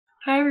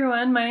Hi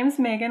everyone, my name is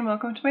Megan.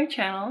 Welcome to my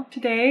channel.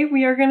 Today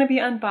we are going to be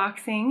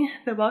unboxing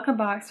the welcome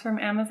box from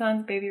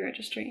Amazon's baby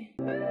registry.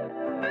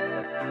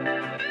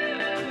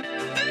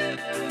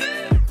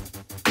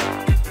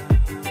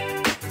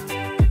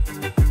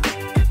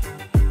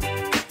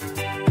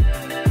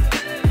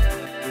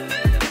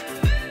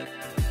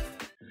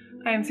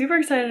 I am super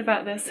excited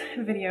about this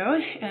video,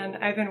 and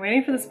I've been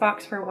waiting for this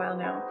box for a while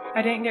now.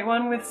 I didn't get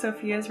one with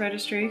Sophia's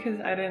registry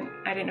because I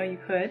didn't know you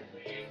could.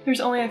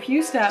 There's only a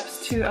few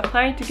steps to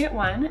apply to get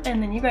one,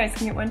 and then you guys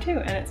can get one too,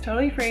 and it's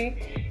totally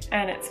free,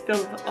 and it's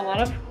filled with a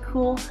lot of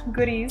cool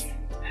goodies.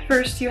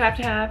 First, you have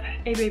to have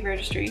a baby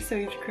registry, so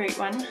you have to create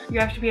one. You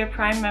have to be a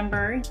Prime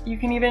member. You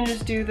can even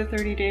just do the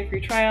 30-day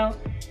free trial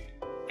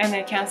and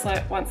then cancel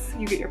it once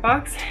you get your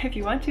box if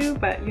you want to,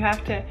 but you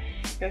have to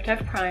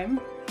have Prime.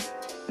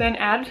 Then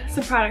add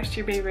some products to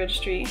your baby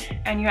registry,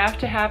 and you have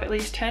to have at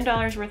least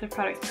 $10 worth of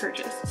products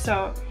purchased.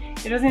 So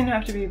it doesn't even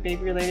have to be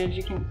baby related.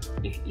 You can,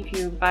 if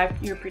you buy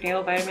your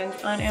prenatal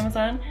vitamins on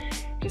Amazon,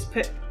 just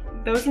put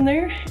those in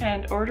there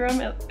and order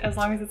them as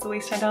long as it's at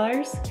least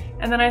 $10.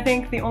 And then I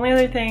think the only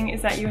other thing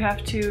is that you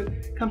have to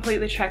complete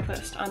the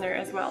checklist on there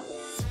as well.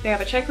 They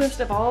have a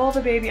checklist of all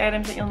the baby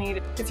items that you'll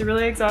need. It's a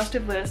really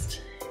exhaustive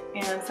list.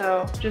 And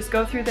so just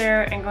go through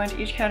there and go into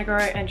each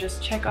category and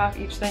just check off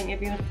each thing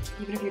even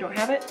if you don't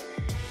have it.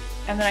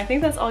 And then I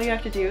think that's all you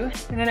have to do.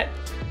 And then it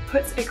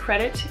puts a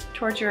credit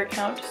towards your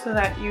account so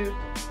that you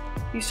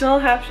still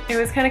have to, it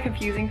was kind of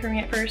confusing for me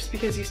at first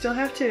because you still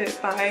have to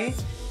buy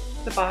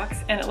the box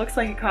and it looks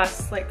like it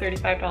costs like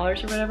 $35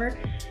 or whatever,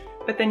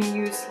 but then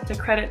you use the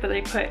credit that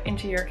they put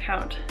into your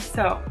account.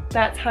 So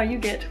that's how you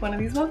get one of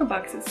these welcome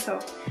boxes. So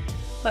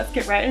let's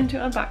get right into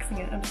unboxing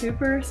it. I'm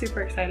super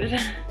excited.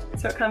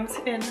 So it comes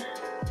in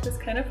this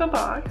kind of a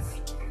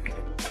box.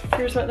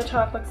 Here's what the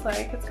top looks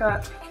like. It's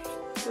got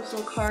this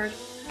little card,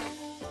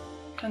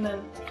 and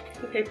then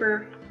the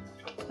paper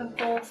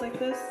unfolds like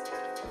this.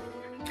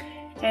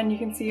 And you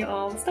can see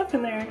all the stuff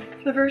in there.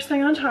 The first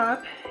thing on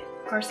top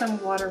are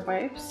some water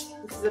wipes.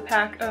 This is a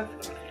pack of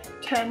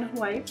 10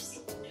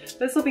 wipes.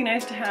 This will be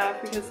nice to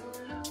have because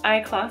I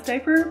cloth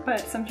diaper,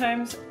 but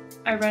sometimes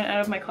I run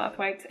out of my cloth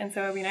wipes, and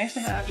so it'd be nice to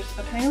have just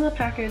a tiny little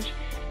package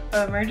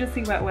of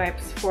emergency wet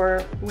wipes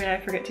for when I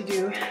forget to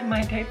do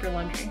my diaper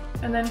laundry.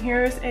 And then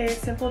here's a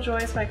Simple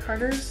Joys by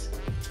Carter's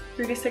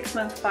 3 to 6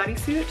 month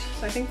bodysuit.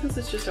 So I think this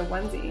is just a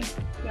onesie.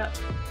 Yep.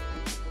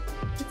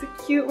 It's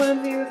a cute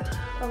onesie with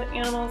all the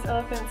animals,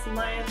 elephants and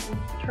lions and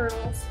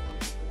turtles.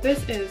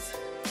 This is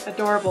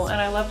adorable, and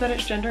I love that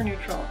it's gender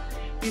neutral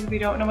because we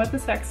don't know what the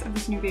sex of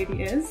this new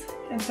baby is,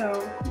 and so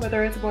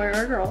whether it's a boy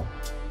or a girl,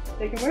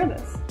 they can wear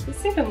this.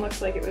 This even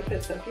looks like it would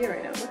fit Sophia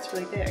right now. It looks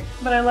really big.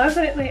 But I love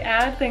that they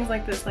add things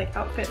like this, like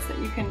outfits that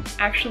you can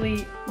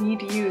actually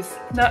need to use.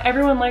 Not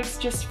everyone likes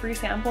just free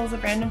samples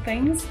of random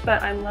things,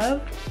 but I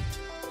love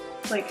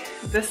like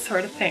this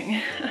sort of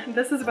thing.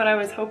 This is what I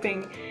was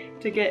hoping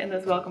to get in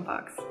this welcome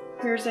box.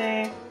 Here's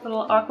a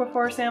little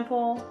Aquaphor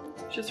sample,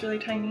 it's just really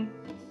tiny.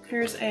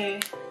 Here's a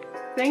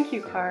thank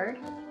you card.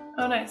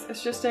 Oh nice,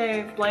 it's just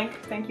a blank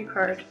thank you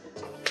card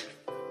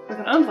with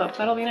an envelope.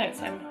 That'll be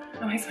nice. I'm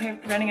always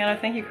running out of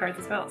thank you cards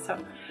as well, so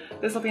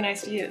this will be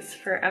nice to use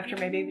for after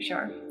my baby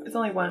shower. It's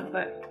only one,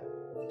 but...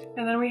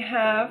 And then we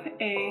have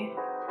a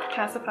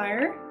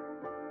pacifier.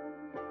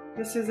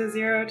 This is a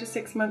 0 to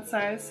 6 month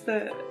size.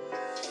 The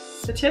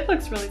tip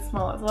looks really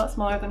small. It's a lot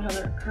smaller than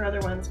her other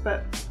ones,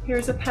 but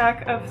here's a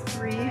pack of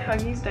 3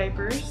 Huggies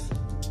diapers.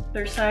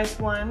 They're size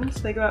 1, so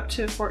they go up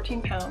to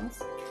 14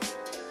 pounds.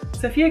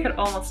 Sophia could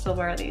almost still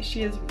wear these.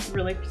 She is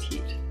really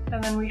petite.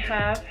 And then we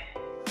have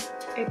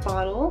a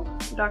bottle,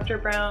 Dr.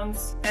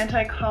 Brown's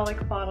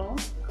anti-colic bottle,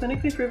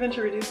 clinically proven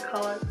to reduce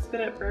colic,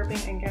 spit out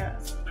burping, and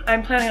gas.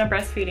 I'm planning on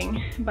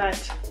breastfeeding, but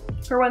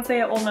for once they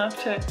get old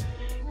enough to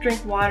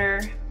drink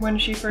water, when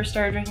she first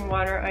started drinking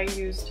water, I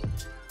used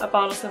a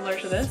bottle similar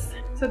to this.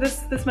 So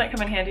this might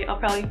come in handy. I'll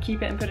probably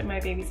keep it and put it in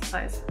my baby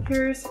supplies.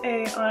 Here's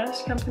a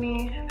Honest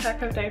Company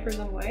pack of diapers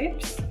and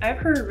wipes. I've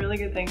heard really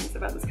good things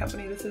about this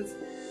company. This is,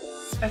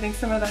 I think,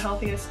 some of the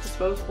healthiest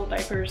disposable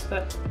diapers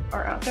that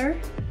are out there.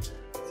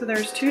 So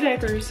there's 2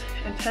 diapers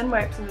and 10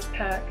 wipes in this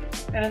pack,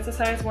 and it's a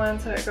size 1,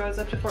 so it goes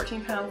up to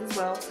 14 pounds as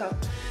well. So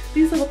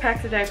these little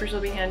packs of diapers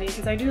will be handy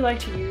because I do like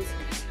to use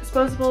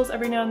disposables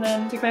every now and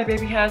then. If my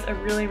baby has a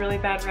really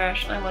bad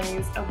rash and I want to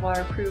use a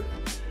waterproof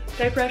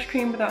diaper rash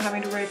cream without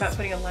having to worry about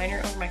putting a liner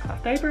over my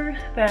cloth diaper,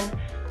 then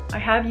I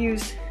have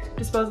used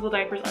disposable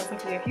diapers on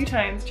Sophia a few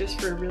times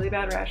just for really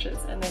bad rashes,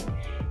 and then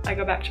I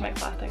go back to my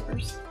cloth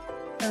diapers.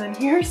 And then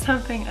here's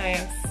something I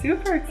am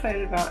super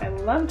excited about. I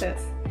love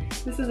this.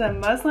 This is a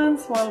muslin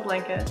swaddle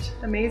blanket,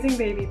 amazing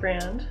baby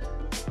brand,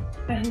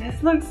 and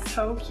this looks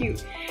so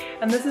cute.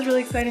 And this is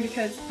really exciting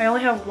because I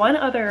only have one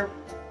other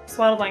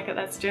swaddle blanket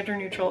that's gender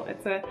neutral.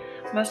 It's a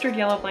mustard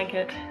yellow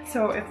blanket,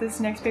 so if this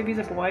next baby's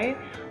a boy,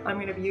 I'm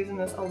going to be using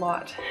this a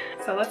lot.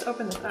 So let's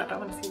open this up. I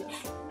want to see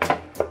this.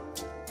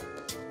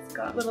 It's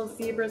got little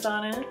zebras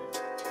on it.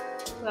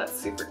 That's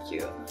super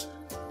cute.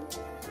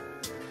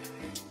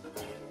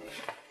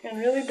 And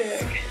really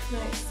big.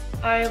 Nice.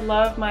 I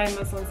love my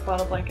muslin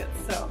swaddle blankets,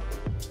 so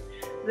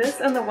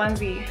This and the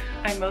onesie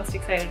I'm most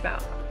excited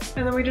about.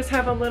 And then we just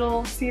have a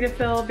little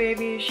Cetaphil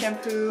baby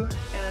shampoo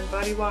and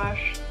body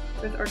wash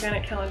with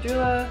organic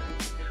calendula.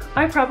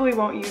 I probably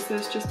won't use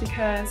this just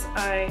because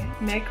I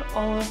make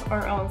all of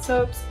our own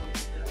soaps.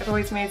 I've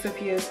always made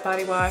Sophia's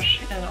body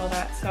wash and all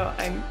that, so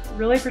I'm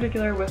really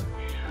particular with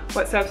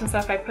what soaps and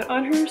stuff I put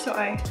on her, so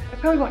I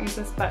probably won't use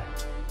this, but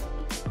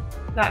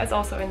that is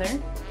also in there.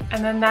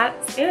 And then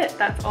that's it.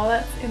 That's all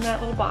that's in that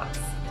little box.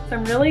 So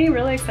I'm really,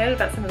 really excited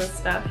about some of this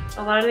stuff.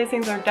 A lot of these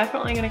things are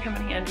definitely going to come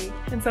in handy.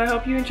 And so I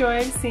hope you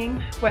enjoyed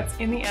seeing what's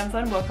in the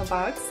Amazon welcome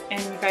box,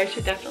 and you guys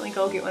should definitely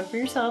go get one for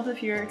yourselves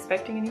if you're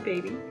expecting a new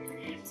baby.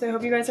 So I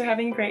hope you guys are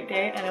having a great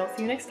day, and I will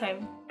see you next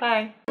time.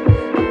 Bye!